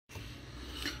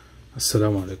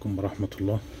السلام عليكم ورحمة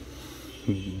الله.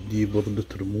 دي بوردة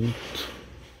ريموت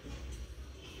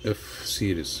اف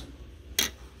سيريز،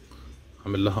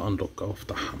 عامل لها انلوك او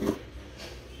افتحها.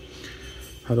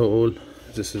 Hello all,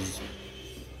 this is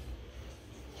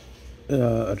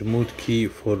a remote key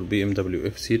for BMW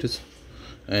F series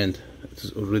and it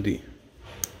is already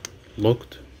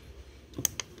locked.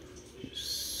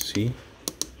 See,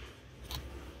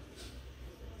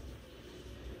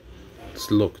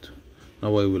 it's locked.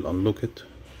 Now I will unlock it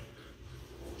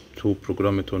to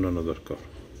program it on another car.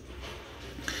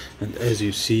 And as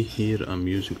you see here, I'm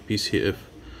using PCF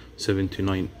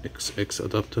 79XX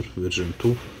adapter version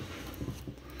 2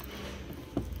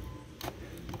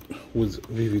 with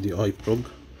VVDI Prog,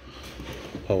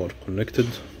 power connected.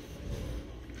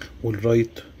 We'll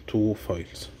write two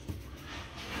files.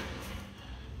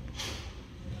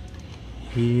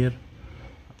 Here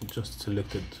I just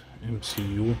selected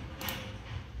MCU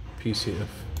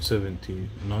PCF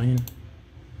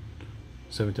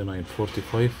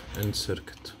 7945 and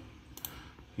circuit.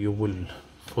 You will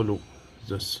follow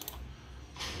this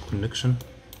connection: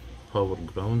 power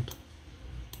ground,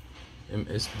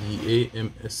 MSDA,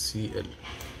 MSCL,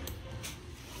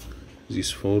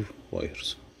 these four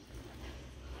wires.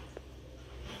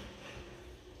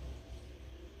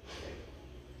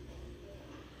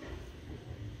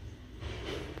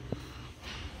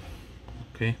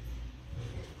 Okay,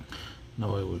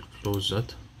 now I will close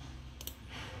that.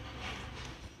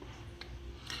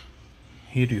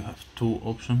 Here you have two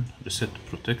options: reset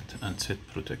protect and set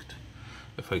protect.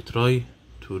 If I try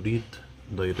to read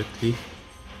directly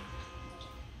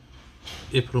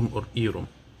EPROM or EROM,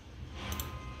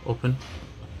 open,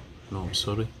 no I'm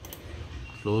sorry,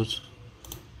 close,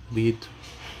 read,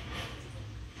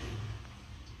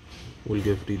 will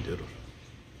give read error.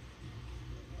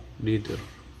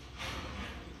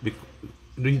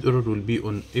 Read error will be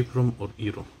on EPROM or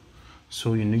EROM,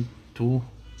 so you need to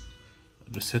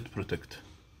reset protect.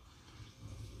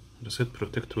 Reset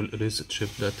protect will erase the chip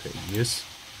data, yes.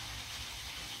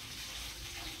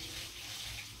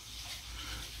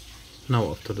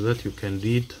 Now after that you can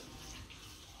read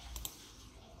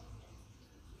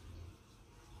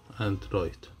and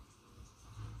write,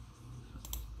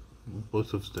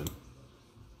 both of them.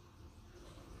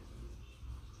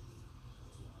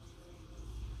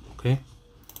 Okay,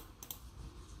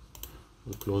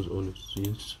 we'll close all of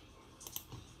these.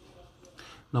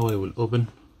 Now I will open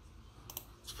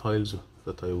files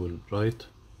that I will write.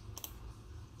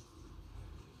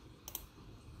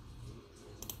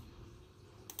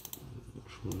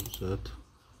 Choose that.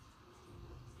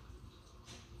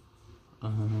 I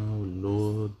will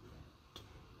load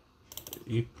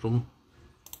EPROM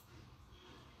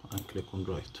and click on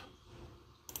write.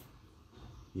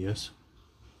 Yes.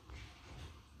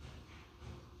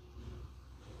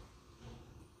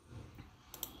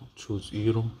 Choose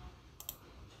EROM.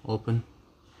 Open.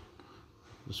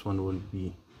 This one will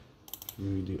be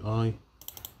VVDI.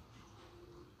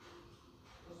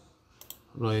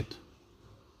 Right.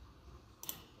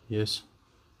 Yes.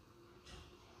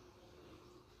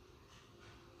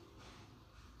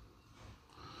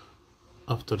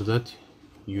 After that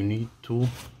you need to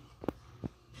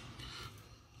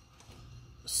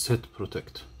set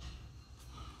protect.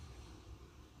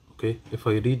 Okay, if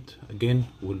I read again,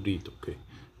 will read, okay,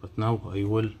 but now I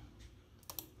will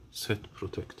set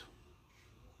protect.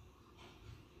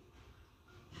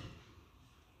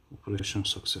 Operation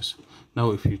success.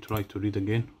 Now if you try to read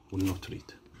again, will not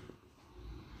read.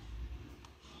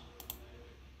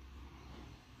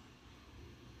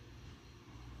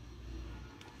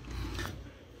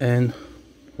 And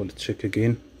we'll check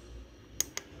again.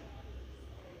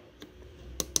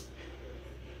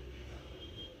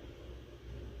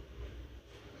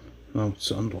 Now it's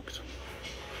unlocked.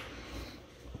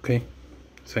 Okay,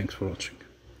 thanks for watching.